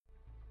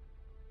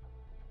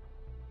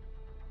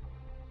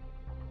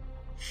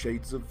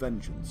Shades of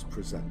Vengeance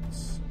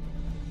presents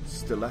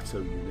Stiletto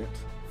Unit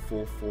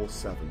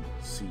 447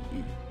 CE,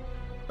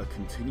 a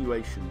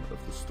continuation of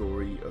the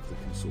story of the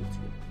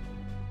Consortium.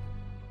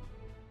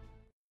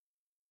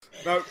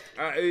 No,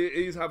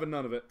 he's having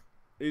none of it.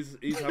 He's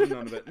having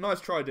none of it. Nice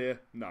try,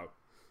 dear. No.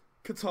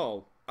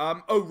 Katal.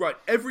 Oh, right.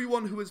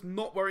 Everyone who is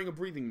not wearing a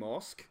breathing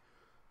mask,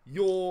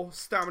 your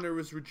stamina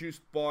is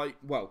reduced by,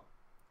 well,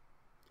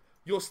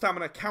 your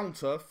stamina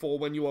counter for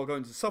when you are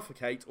going to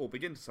suffocate or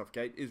begin to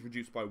suffocate is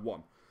reduced by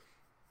 1.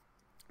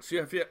 So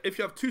if you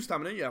have 2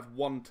 stamina, you have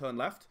 1 turn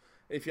left.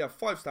 If you have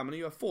 5 stamina,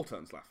 you have 4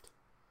 turns left.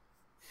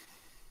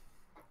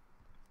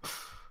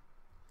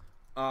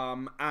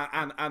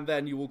 And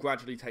then you will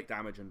gradually take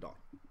damage and die.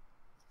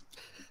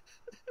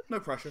 No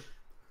pressure.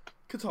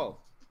 Katal.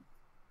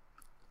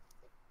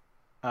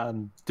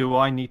 Do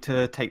I need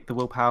to take the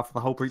willpower for the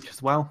whole breach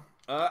as well?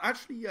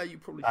 Actually, yeah, you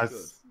probably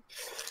should.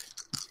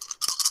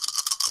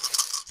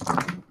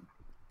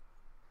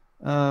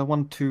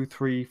 1, 2,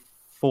 3,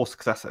 4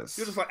 successes.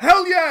 You're just like,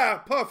 hell yeah!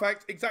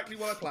 Perfect! Exactly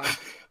what I planned.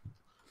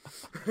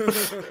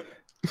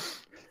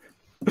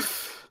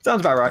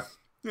 Sounds about right.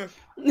 Yeah.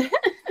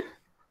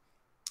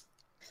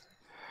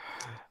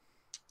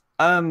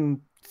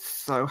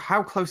 So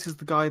how close is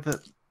the guy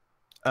that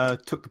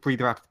took the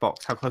breather out of the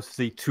box? How close is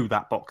he to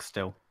that box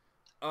still?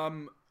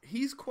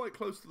 He's quite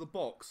close to the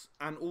box,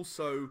 and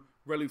also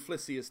Relu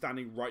Flissy is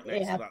standing right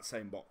next to that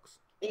same box.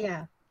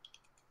 Yeah.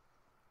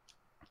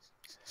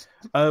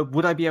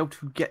 Would I be able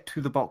to get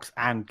to the box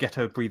and get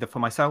a breather for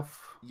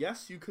myself?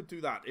 Yes, you could do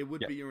that. It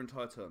would be your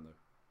entire turn, though.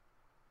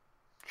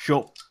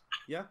 Sure.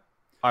 Yeah?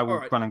 I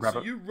will run and grab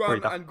so you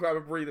run and grab a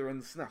breather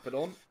and snap it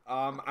on,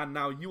 and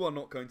now you are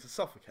not going to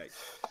suffocate.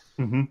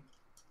 Mm-hmm.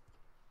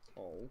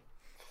 Oh.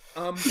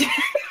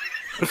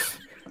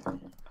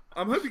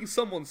 I'm hoping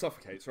someone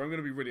suffocates, or I'm going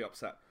to be really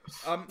upset.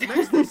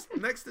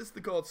 Next is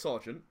the guard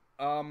sergeant,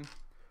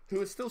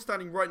 who is still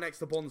standing right next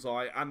to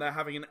Bonsai, and they're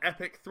having an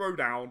epic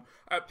throwdown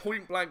at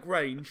point-blank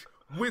range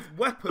with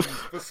weapons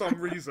for some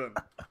reason.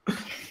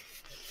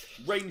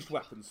 Ranged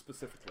weapons,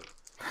 specifically.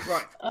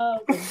 Right.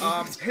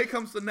 Here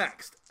comes the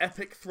next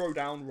epic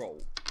throwdown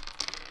roll.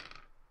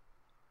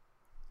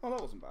 Oh,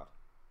 that wasn't bad.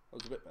 That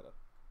was a bit better.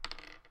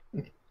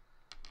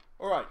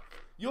 Alright.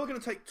 You're going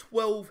to take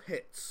 12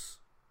 hits.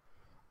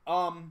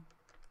 1,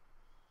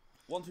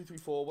 2, 3,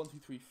 4, 1, 2,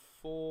 3,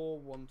 4,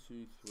 1,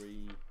 2,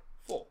 3,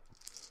 4.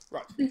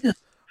 Right.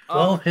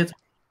 12 hits.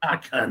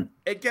 Action.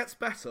 It gets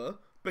better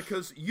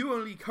because you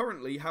only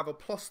currently have a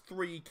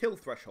 +3 kill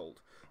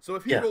threshold. So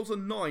if he rolls a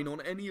 9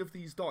 on any of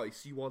these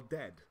dice, you are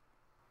dead.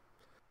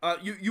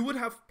 You would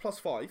have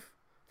 +5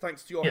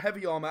 thanks to your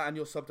heavy armor and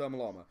your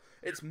subdermal armor.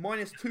 It's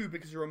 -2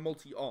 because you're a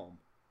multi-arm.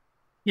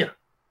 Yeah.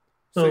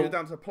 So you're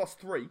down to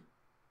 +3.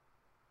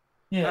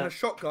 Yeah. And a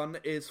shotgun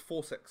is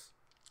 4/6.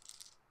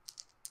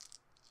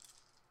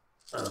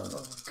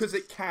 Because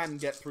it can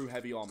get through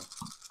heavy armor.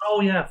 Oh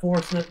yeah,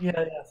 4/6.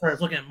 Yeah. Sorry, I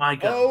was looking at my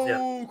guns.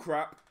 Oh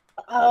crap!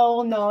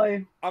 Oh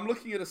no! I'm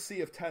looking at a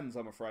sea of 10s.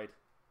 I'm afraid.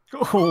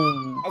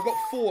 Oh. I've got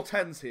 4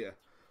 10s here.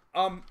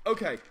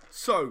 Okay,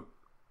 so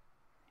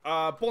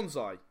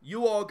Bonsai,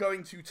 you are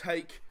going to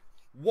take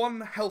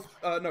 4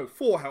 health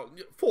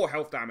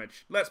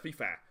damage. Let's be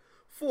fair.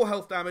 4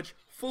 health damage,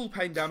 full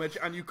pain damage,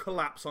 and you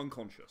collapse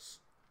unconscious.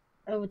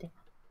 Oh dear.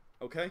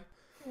 Okay?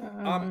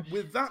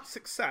 With that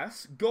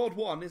success, God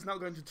 1 is now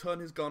going to turn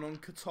his gun on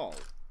Katal.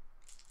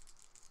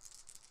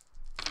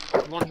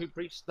 The one who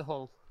breached the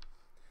hull.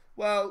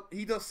 Well,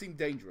 he does seem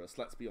dangerous,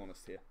 let's be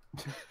honest here.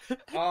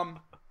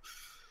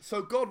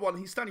 So God 1,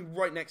 he's standing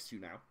right next to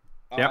you now.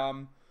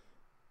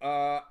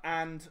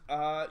 And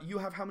you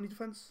have how many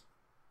defense?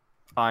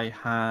 I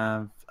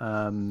have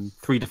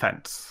 3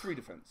 defense. 3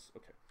 defense,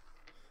 okay.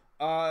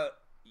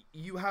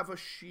 You have a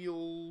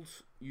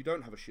shield. You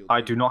don't have a shield.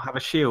 I do not have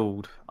a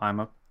shield. I'm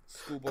a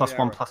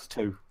 +1,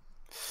 +2.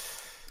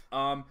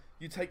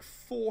 You take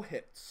 4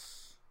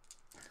 hits.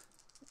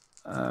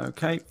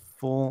 Okay,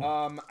 4.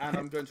 And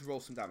I'm going to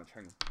roll some damage.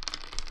 Hang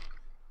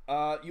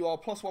on. You are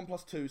 +1,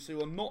 +2, so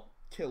you are not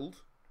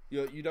killed.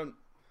 You don't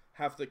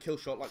have the kill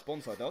shot like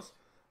Bonsai does.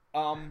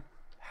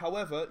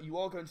 However, you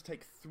are going to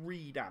take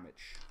 3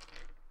 damage.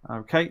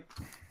 Okay.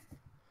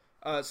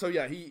 So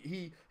yeah,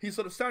 he's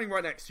sort of standing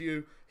right next to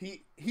you.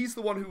 He's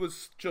the one who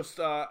was just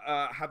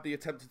had the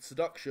attempted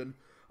seduction.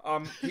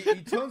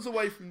 He turns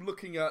away from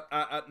looking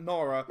at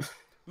Nara,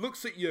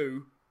 looks at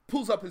you,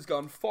 pulls up his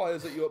gun,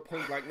 fires at you at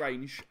point blank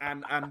range,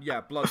 and yeah,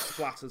 blood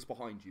splatters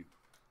behind you.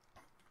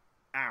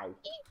 Ow.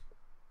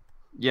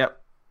 Yep.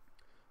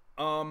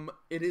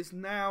 It is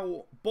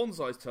now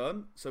Bonsai's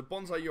turn. So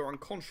Bonsai, you're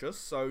unconscious,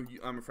 so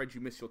I'm afraid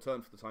you miss your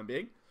turn for the time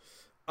being.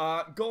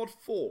 God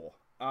 4.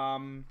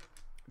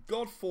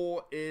 God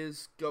 4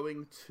 is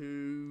going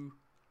to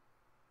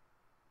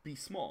be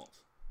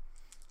smart.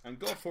 And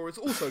God 4 is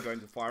also going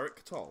to fire at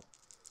Katal.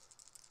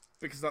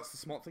 Because that's the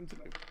smart thing to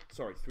do.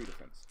 Sorry, 3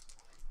 defense.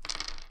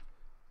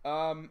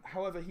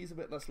 However, he's a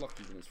bit less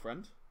lucky than his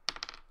friend.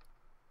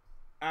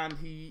 And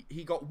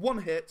he got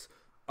 1 hit,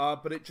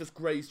 but it just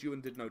grazed you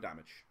and did no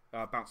damage.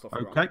 Bounced off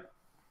your arm.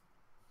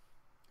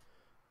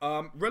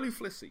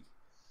 Reluflissy.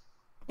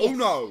 Yes. Oh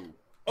no!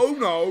 Oh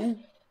no!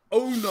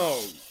 Oh no!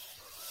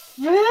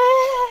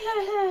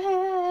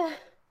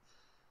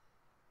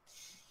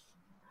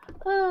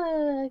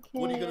 Okay.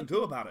 What are you going to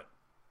do about it?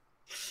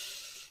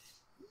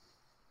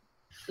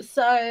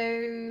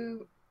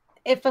 So,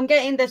 if I'm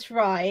getting this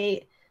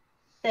right,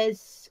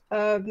 there's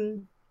a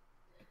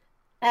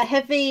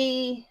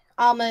heavy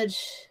armored.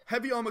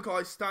 Heavy armor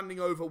guy standing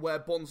over where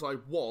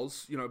Bonsai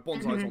was. You know,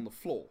 Bonsai's on the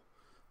floor.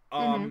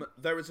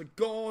 There is a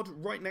guard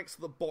right next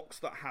to the box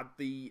that had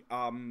the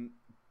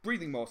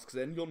breathing masks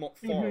in. You're not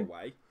far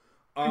away.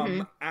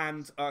 And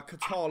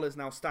Katal is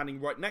now standing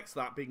right next to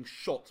that, being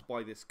shot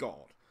by this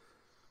guard.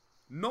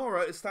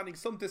 Nora is standing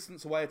some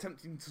distance away,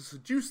 attempting to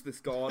seduce this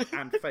guard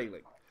and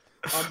failing.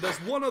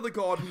 There's one other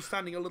guard who's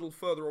standing a little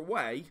further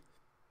away,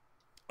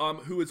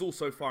 who is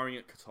also firing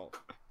at Katal.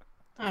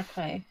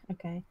 Okay.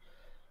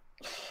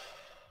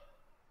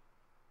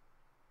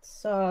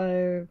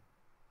 So,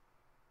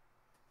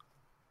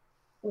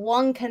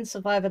 one can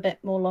survive a bit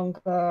more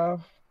longer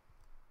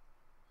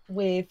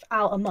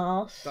without a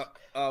mask.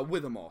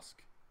 With a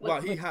mask. Well,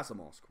 he has a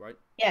mask, right?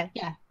 Yeah.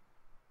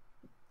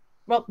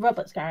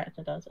 Robert's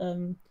character does.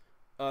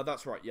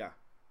 That's right, yeah.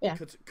 Yeah.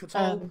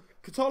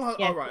 Katal has...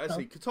 yeah, oh, right, Katal. I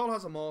see. Katal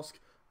has a mask.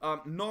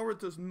 Nora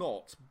does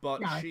not,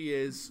 but No. she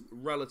is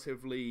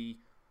relatively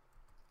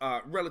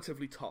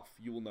tough.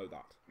 You will know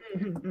that.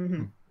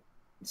 Mm-hmm.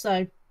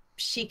 So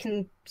she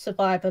can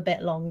survive a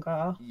bit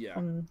longer. Yeah.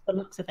 From the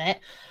looks of it.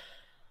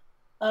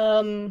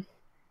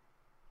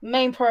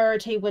 Main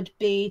priority would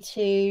be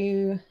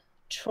to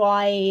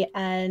try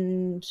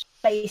and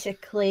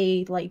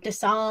basically like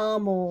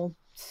disarm or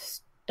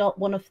stop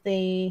one of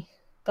the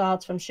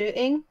guards from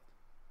shooting.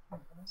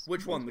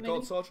 Which one? The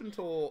guard sergeant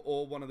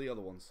or one of the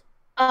other ones?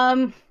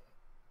 The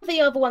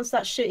other ones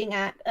that's shooting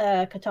at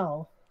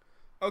Katal.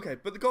 Okay,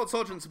 but the guard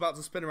sergeant's about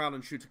to spin around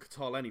and shoot at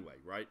Katal anyway,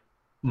 right?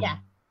 Yeah.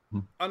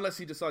 Unless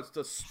he decides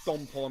to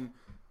stomp on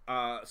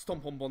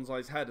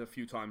Bonsai's head a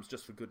few times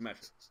just for good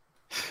measure.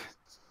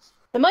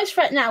 The most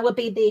threat now would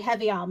be the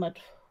heavy armored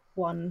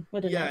one,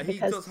 wouldn't Yeah, it? he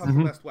Because does have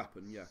the best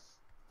weapon, yeah.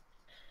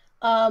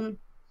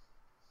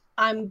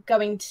 I'm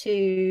going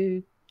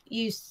to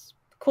use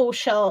Cool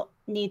Shot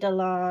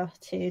Needler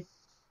to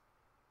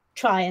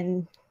try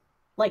and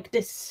like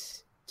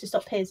this to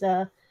stop his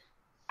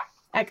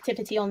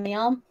activity on the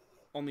arm.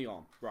 On the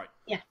arm, right.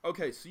 Yeah.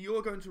 Okay, so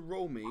you're going to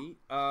roll me...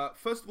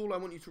 first of all, I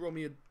want you to roll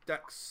me a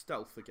Dex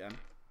Stealth again.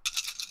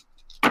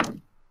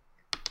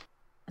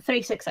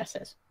 3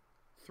 successes.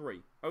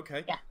 3.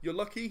 Okay. Yeah. You're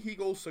lucky, he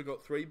also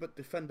got 3, but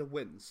Defender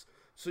wins.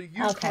 So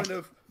you Okay. kind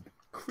of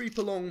creep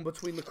along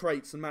between the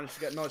crates and manage to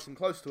get nice and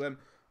close to him,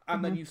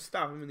 and then you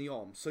stab him in the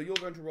arm. So you're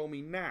going to roll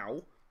me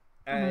now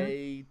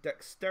a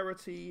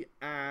Dexterity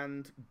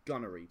and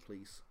Gunnery,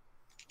 please.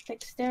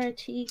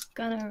 Dexterity,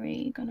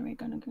 gunnery.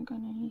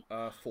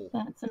 4.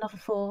 That's another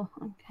 4.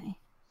 Okay.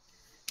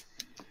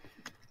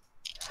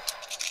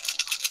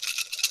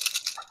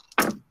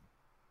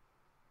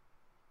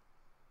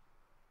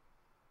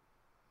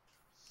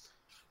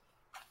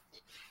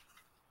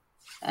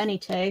 Only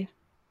 2.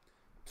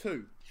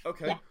 2.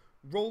 Okay. Yeah.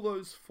 Roll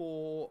those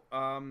for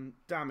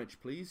damage,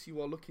 please. You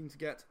are looking to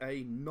get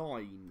a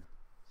 9.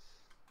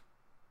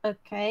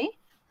 Okay.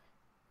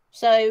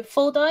 So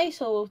 4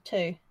 dice or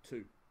 2?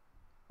 2.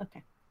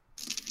 Okay.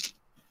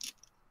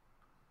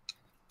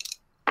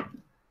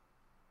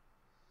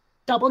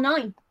 Double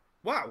 9.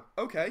 Wow.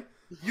 Okay.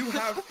 You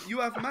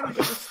have managed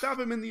to stab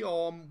him in the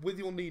arm with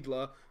your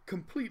needler,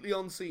 completely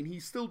unseen. He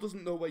still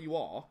doesn't know where you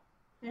are,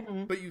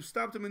 but you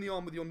stabbed him in the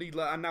arm with your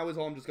needler, and now his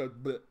arm just goes.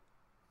 Bleh.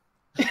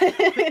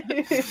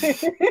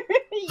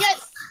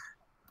 Yes.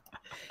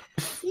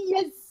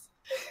 Yes.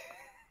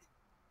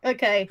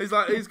 Okay.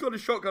 He's got a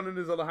shotgun in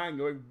his other hand,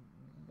 going,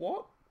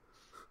 what?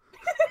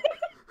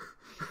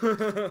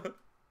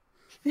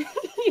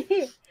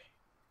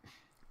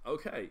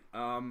 Okay.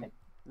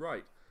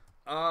 Right.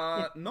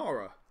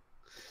 Nora.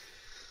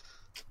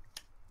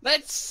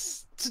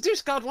 Let's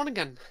seduce guard 1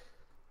 again.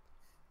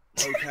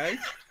 Okay.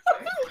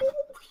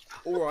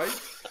 All right.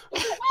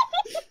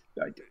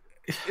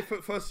 If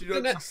at first you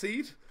don't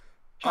succeed.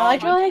 Try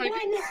I'm again.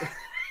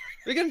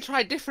 We're going to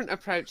try a different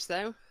approach,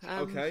 though.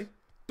 Okay.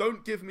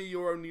 Don't give me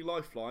your only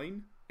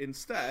lifeline.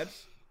 Instead,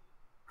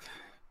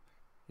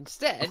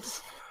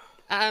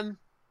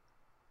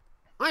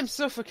 I'm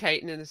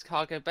suffocating in this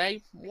cargo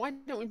bay. Why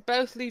don't we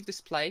both leave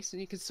this place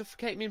and you can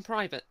suffocate me in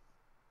private?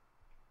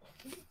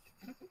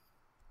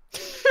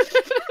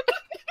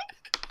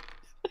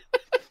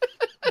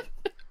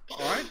 all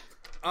right.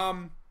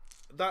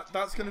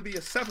 That's going to be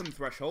a 7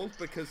 threshold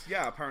because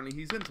apparently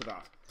he's into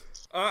that.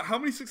 How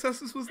many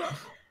successes was that?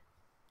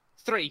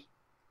 3.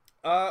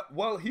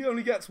 Well, he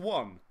only gets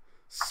 1.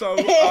 So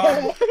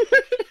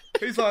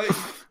he's like,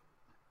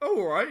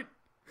 oh, all right.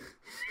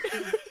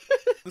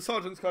 The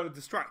sergeant's kind of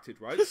distracted,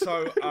 right?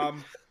 So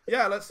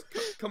let's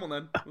come on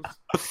then.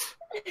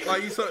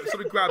 Like he sort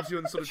of grabs you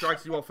and sort of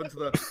drags you off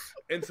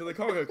into the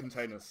cargo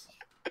containers.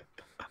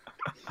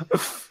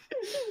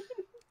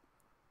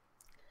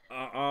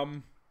 All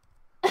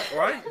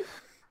right.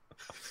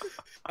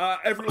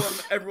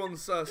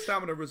 Everyone's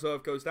stamina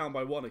reserve goes down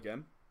by 1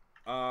 again.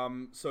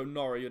 So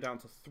Nora, you're down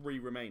to 3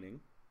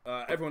 remaining.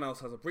 Everyone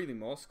else has a breathing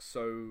mask,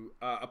 so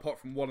apart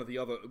from one of the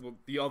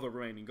other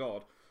remaining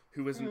guard,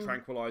 who isn't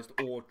tranquilized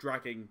or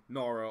dragging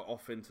Nora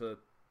off into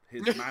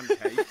his man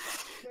cave.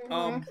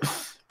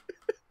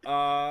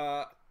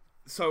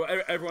 So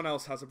everyone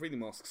else has a breathing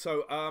mask.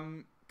 So,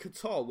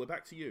 Katal, we're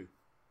back to you.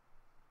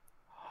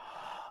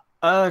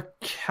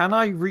 Can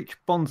I reach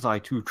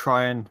Bonsai to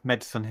try and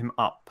medicine him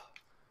up?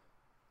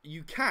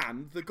 You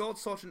can. The guard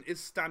sergeant is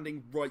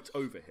standing right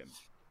over him.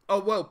 Oh,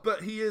 well,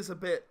 but he is a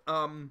bit,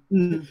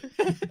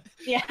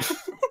 Yeah.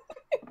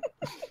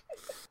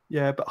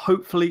 Yeah, but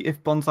hopefully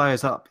if Bonsai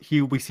is up,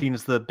 he'll be seen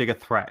as the bigger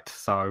threat,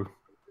 so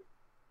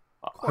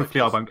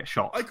hopefully I won't get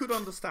shot. I could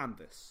understand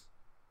this.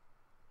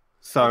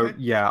 So, Okay.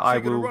 yeah, So I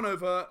you're will... going to run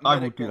over I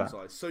will medic do that.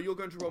 Bonsai. So you're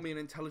going to roll me an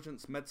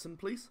intelligence medicine,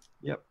 please?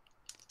 Yep.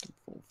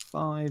 4,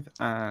 5,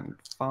 and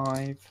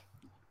 5.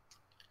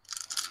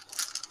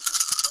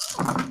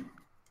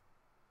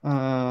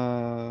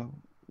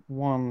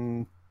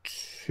 1,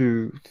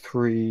 2,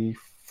 3,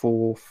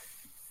 4,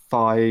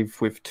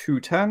 5 with 2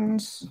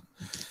 10s.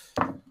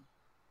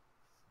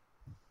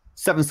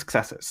 7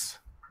 successes.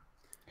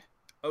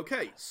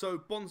 Okay, so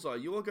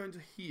Bonsai, you are going to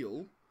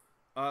heal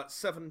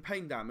 7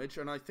 pain damage,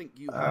 and I think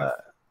you have...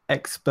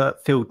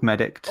 Expert field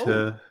medic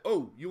to...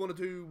 Oh, you want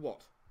to do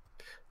what?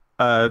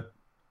 I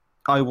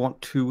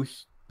want to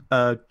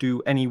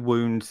do any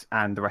wounds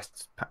and the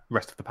rest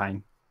of the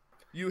pain.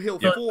 You heal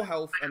Yeah. 4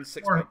 health and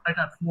 6 pain. I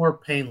got 4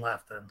 pain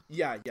left then.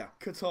 Yeah.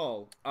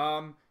 Katal,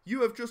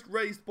 you have just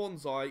raised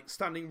Bonsai,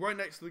 standing right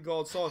next to the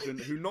guard sergeant,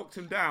 who knocked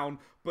him down,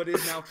 but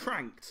is now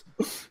tranked.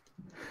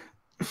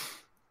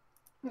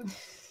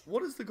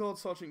 What is the guard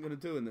sergeant going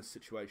to do in this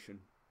situation?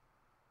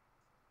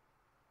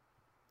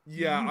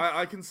 Yeah,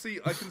 I can see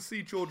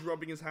George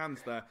rubbing his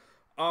hands there.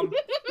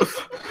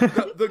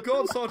 The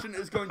guard sergeant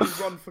is going to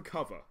run for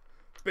cover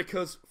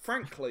because,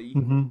 frankly,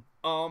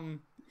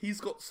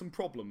 he's got some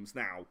problems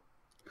now.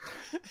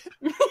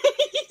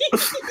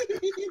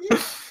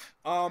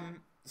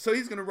 So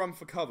he's going to run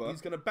for cover.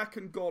 He's going to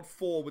beckon God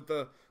 4 with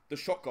the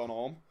shotgun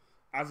arm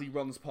as he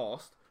runs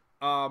past.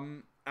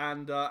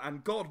 And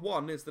God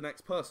 1 is the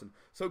next person.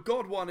 So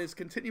God 1 is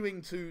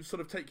continuing to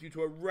sort of take you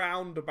to a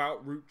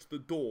roundabout route to the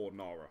door,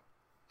 Nara.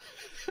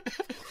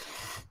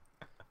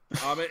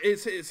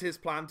 It's his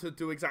plan to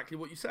do exactly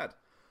what you said.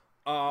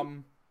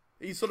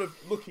 He's sort of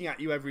looking at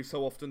you every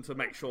so often to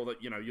make sure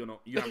that you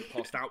haven't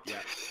passed out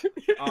yet.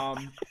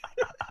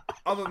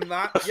 Other than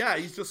that, yeah,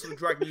 he's just sort of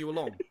dragging you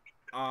along.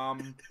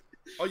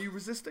 Are you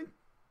resisting?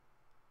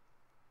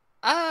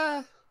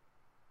 I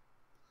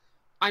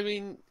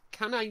mean,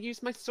 can I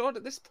use my sword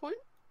at this point?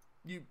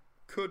 You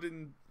could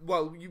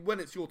when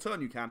it's your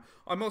turn you can.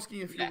 I'm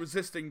asking if you're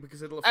resisting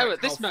because it'll at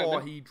affect how this far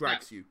moment, he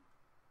drags you.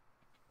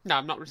 No,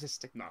 I'm not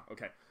resisting. No,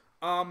 okay.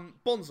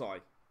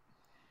 Bonsai.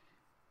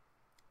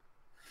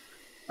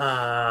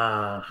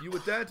 You were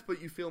dead,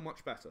 but you feel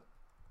much better.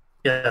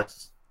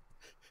 Yes.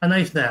 A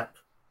nice nap.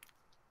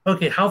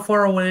 Okay, how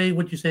far away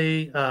would you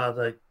say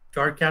the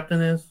guard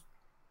captain is?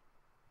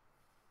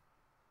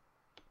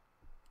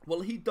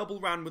 Well, he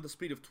double ran with a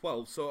speed of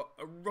 12, so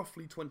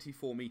roughly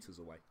 24 meters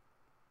away.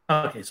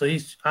 Okay, so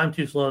I'm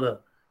too slow to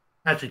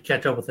actually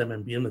catch up with him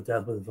and beat him to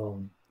death with his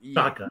own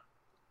shotgun.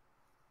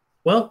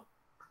 Well,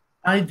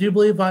 I do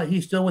believe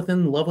he's still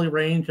within lovely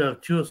range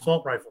of 2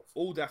 assault rifles.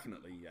 Oh,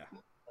 definitely, yeah.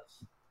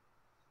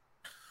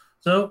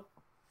 So,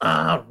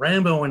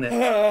 Rambo in it.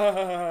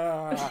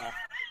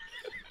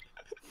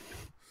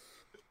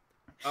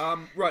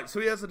 Right,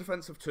 so he has a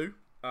defense of 2.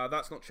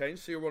 That's not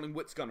changed, so you're rolling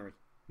Wits Gunnery.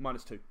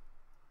 -2.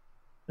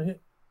 Okay.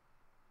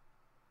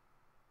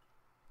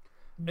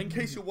 In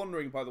case you're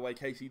wondering, by the way,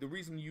 Casey, the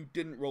reason you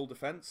didn't roll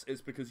defense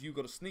is because you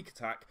got a sneak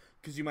attack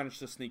because you managed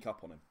to sneak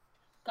up on him.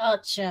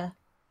 Gotcha.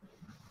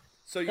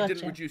 So you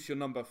didn't reduce your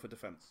number for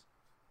defense.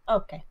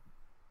 Okay.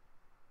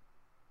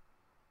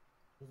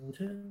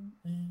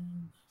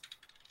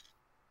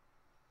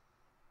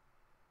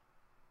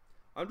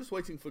 I'm just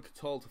waiting for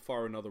Katal to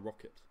fire another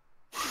rocket.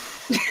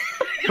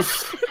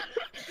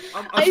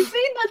 I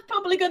think that's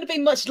probably going to be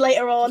much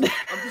later on.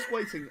 I'm just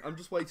waiting.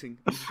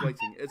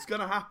 It's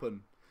going to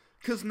happen.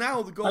 Because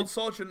now the Gold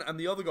Sergeant and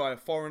the other guy are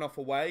far enough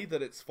away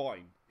that it's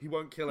fine. He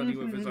won't kill any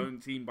of his own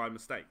team by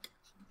mistake.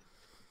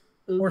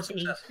 4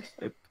 successes.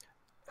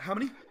 How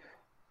many?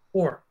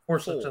 4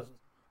 successes.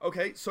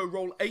 Okay, so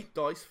roll 8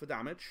 dice for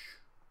damage.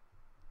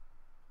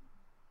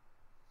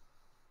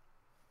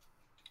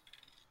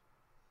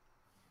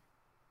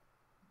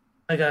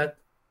 I got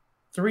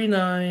 3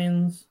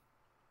 9s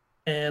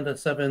and a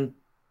 7.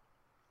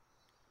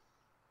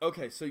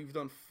 Okay, so you've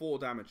done 4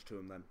 damage to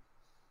him then.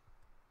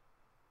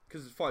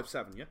 Because it's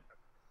 5-7, yeah?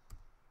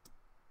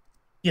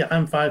 Yeah,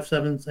 I'm 5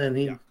 7s and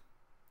he.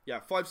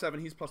 Yeah, 5-7,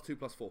 he's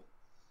 +2/+4.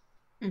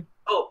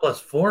 Oh,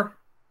 +4?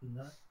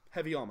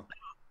 Heavy armor.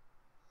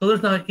 So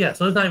there's not. Yeah,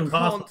 so there's not even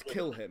possible. Can't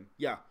kill him.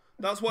 Yeah,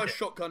 that's why a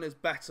shotgun is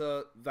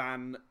better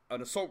than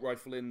an assault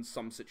rifle in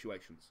some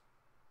situations.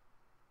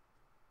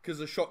 Because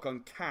a shotgun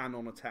can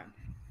on a 10.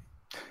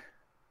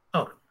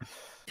 Oh,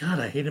 God,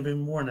 I hate him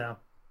even more now.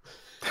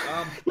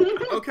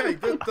 Okay,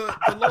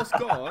 the Lost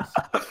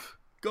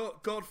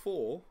Guard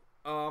 4,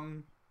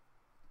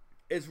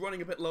 is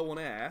running a bit low on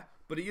air,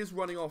 but he is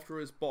running after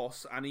his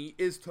boss, and he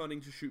is turning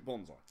to shoot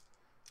Bonsai.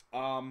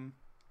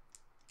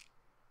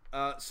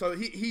 So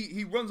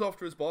he runs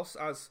after his boss,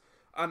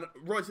 and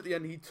right at the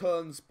end he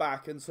turns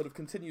back and sort of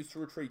continues to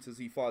retreat as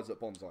he fires at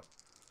Bonsai.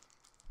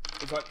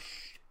 It's like,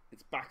 shh,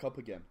 it's back up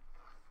again.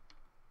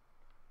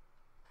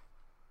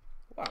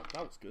 Wow,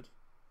 that was good.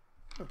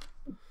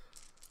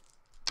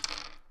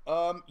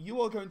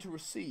 You are going to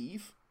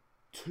receive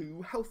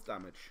 2 health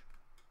damage.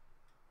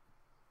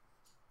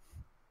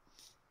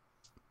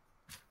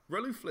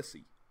 Relu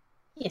Flissy.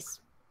 Yes,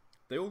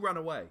 They all ran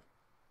away.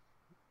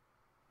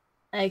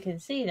 I can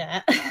see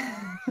that.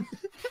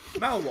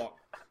 Now what?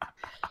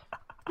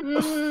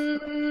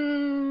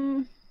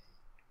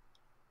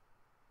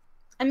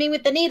 I mean,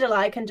 with the needle,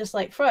 I can just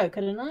like throw,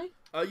 couldn't I?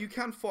 You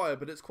can fire,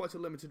 but it's quite a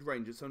limited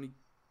range. It's only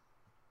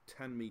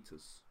 10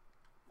 meters.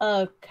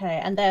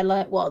 Okay, and they're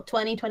like what,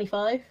 20,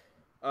 25?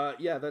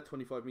 Yeah, they're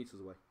 25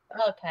 meters away.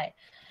 Okay.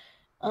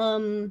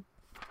 10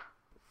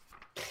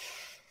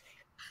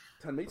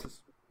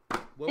 meters.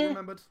 Well Yeah.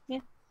 remembered. Yeah.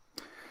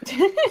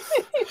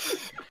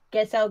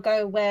 Guess I'll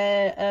go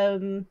where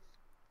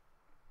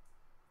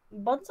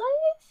Bonsai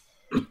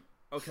is?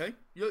 Okay,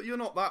 you're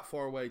not that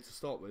far away to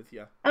start with,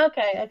 yeah.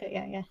 Okay,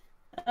 yeah.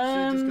 So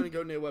you're just going to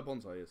go near where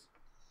Bonsai is.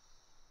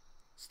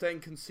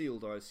 Staying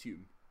concealed, I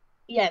assume.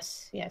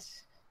 Yes.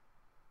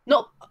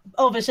 Not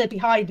obviously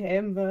behind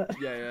him, but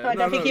Yeah. I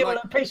don't think he like,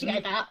 will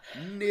appreciate that.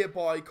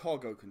 Nearby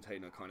cargo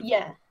container kind of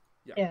Yeah. thing.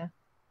 Yeah.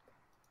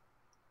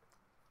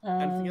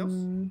 Anything else?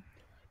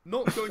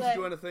 Not going to so-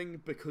 do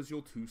anything because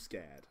you're too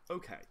scared.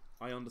 Okay,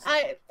 I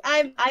understand.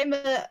 I'm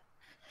a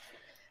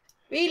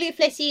really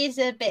Flissy is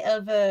a bit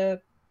of a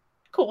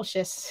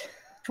cautious.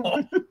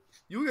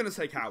 You were going to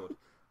say coward.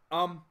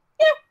 Yeah.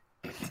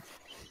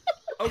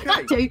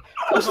 Okay. Too.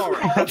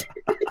 Nora.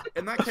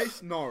 In that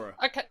case, Nora.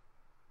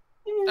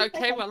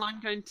 Okay, well, I'm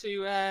going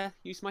to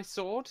use my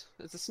sword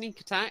as a sneak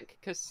attack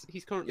because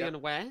he's currently Yep.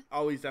 unaware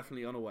Oh, he's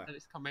definitely unaware. that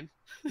it's coming.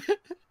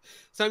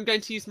 So I'm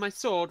going to use my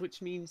sword,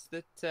 which means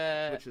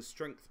that... Which is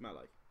strength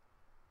melee.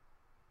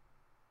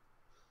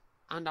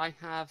 And I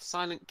have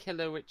Silent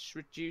Killer, which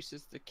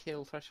reduces the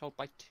kill threshold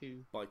by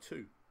 2. By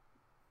 2.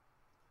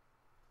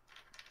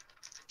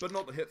 But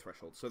not the hit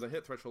threshold. So the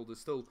hit threshold is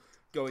still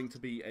going to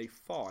be a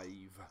 5.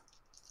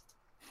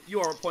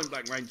 You are at point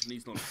blank range and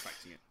he's not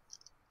expecting it.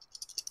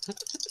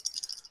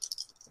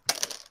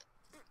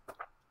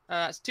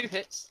 That's 2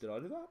 hits. Did I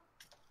do that?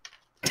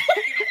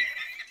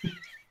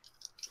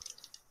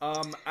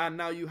 And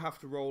now you have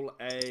to roll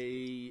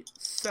a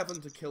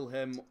 7 to kill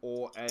him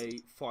or a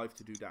 5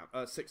 to do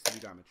 6 to do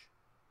damage.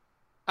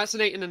 That's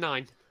an 8 and a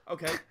 9.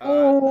 Okay.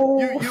 Oh.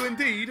 You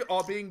indeed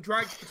are being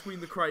dragged between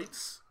the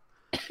crates,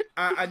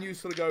 and you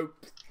sort of go.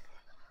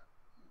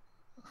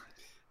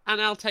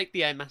 And I'll take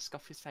the air mask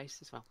off his face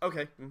as well.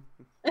 Okay.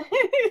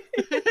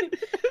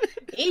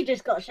 He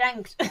just got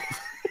shanked.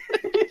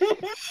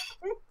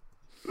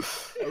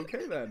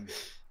 Okay then.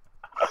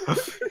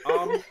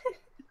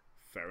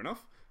 Fair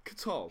enough.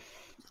 Katal.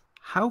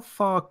 How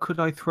far could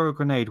I throw a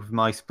grenade with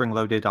my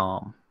spring-loaded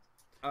arm?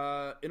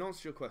 In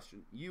answer to your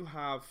question, you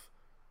have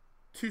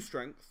 2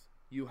 strength.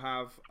 You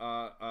have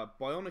a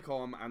bionic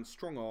arm and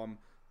strong arm.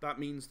 That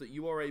means that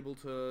you are able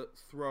to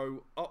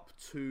throw up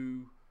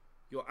to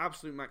your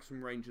absolute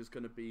maximum range is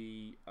going to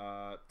be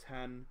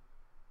 10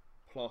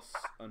 plus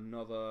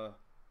another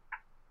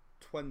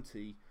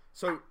 20.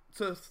 So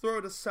to throw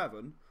it a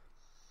 7,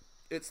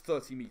 it's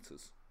 30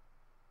 meters.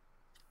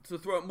 To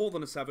throw it more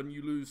than a 7,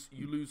 you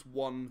lose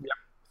 1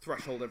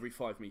 threshold every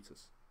 5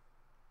 meters.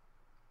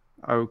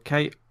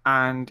 Okay,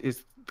 and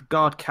is the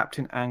guard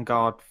captain and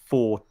guard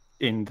 4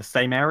 in the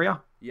same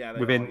area? Yeah,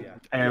 Within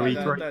AoE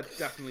they're, range? they're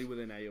definitely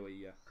within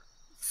AoE, yeah.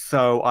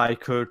 So I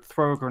could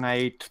throw a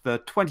grenade to the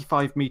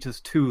 25 meters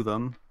to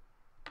them.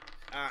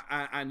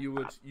 And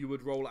you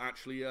would roll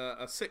actually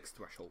a 6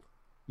 threshold.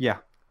 Yeah.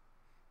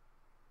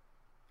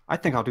 I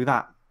think I'll do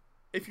that.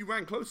 If you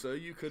ran closer,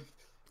 you could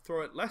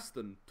throw it less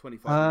than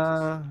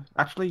 25 meters.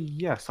 Actually,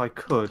 yes, I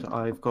could.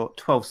 I've got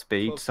 12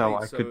 speed, 12 so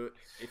speed, I could.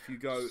 If you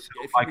go,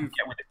 if I you could move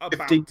get within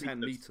about 15 10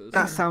 meters.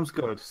 That sounds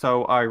good.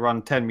 So I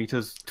run 10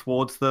 meters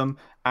towards them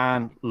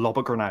and lob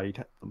a grenade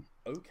at them.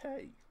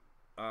 Okay.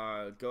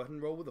 Go ahead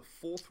and roll with a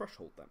 4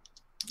 threshold then.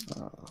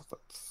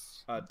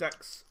 That's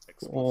Dex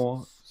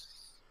Or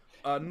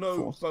explosives.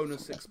 No 4.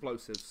 bonus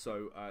explosives,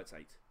 so it's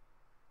 8.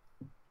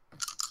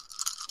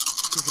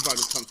 Because the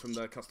bonus comes from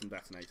the custom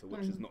detonator,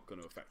 which is not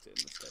going to affect it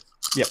in this case.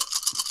 Yep.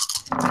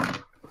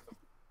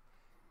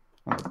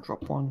 I'll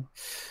drop 1.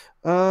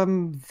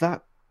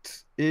 That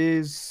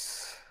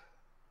is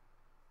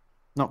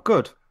not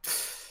good.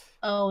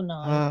 Oh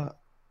no.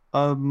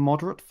 A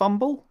moderate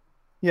fumble?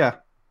 Yeah.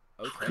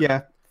 Okay.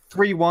 Yeah.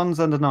 3 1s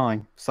and a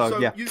 9. So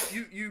yeah.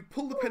 you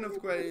pull the pin of the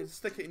grenade,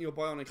 stick it in your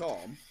bionic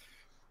arm.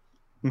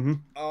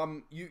 Mm-hmm.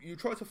 You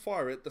try to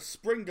fire it. The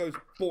spring goes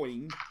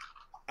boing,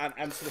 and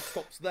sort of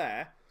stops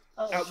there.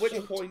 Oh, At which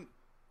shoot. point,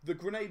 The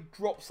grenade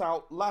drops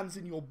out, lands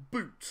in your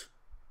boot.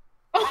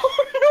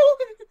 Oh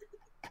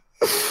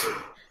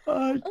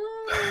Uh,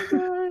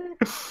 no!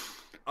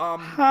 Oh no!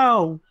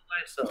 how?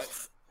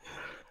 Myself.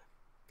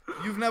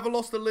 You've never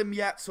lost a limb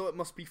yet, so it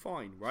must be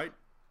fine, right?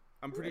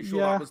 I'm pretty sure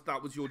Yeah.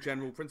 that was your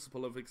general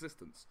principle of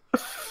existence.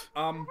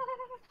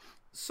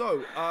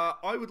 So,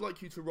 I would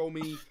like you to roll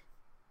me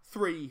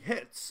 3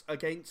 hits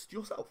against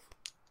yourself.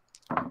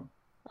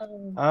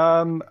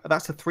 Oh.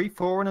 That's a 3,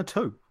 4, and a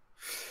 2.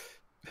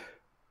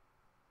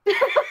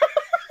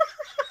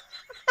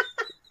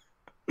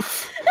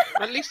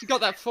 At least you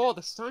got that 4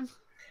 this time.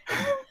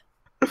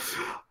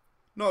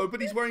 No,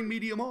 but he's wearing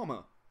medium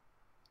armor,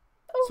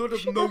 so it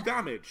does no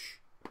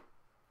damage.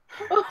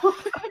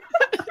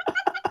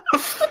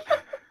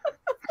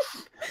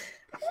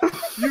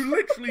 You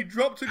literally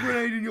dropped a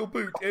grenade in your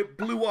boot, it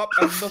blew up,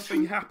 and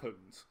nothing happened.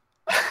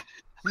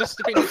 Must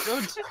have been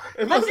good.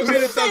 It must have just been a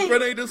gonna say- dud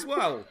grenade as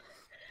well.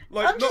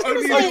 Like, I'm not just gonna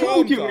only say- is I your arm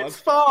told you, dud, it's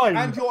fine.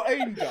 and your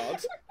aim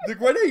dud, the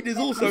grenade is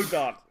also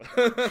dud.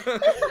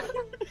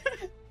 The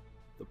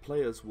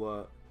players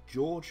were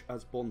George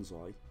as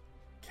Bonsai,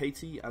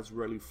 Katie as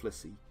Relu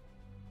Flissy,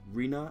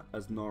 Rena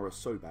as Nara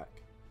Sobek,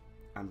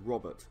 and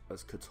Robert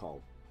as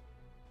Katal.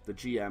 The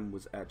GM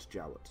was Ed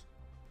Jowett.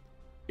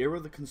 Era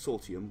the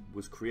Consortium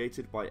was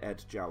created by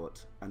Ed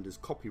Jowett and is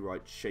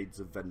copyright Shades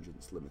of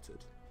Vengeance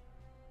Limited.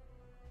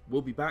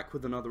 We'll be back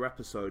with another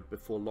episode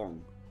before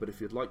long, but if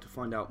you'd like to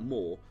find out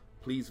more,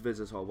 please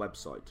visit our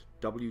website,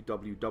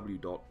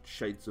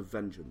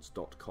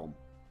 www.shadesofvengeance.com.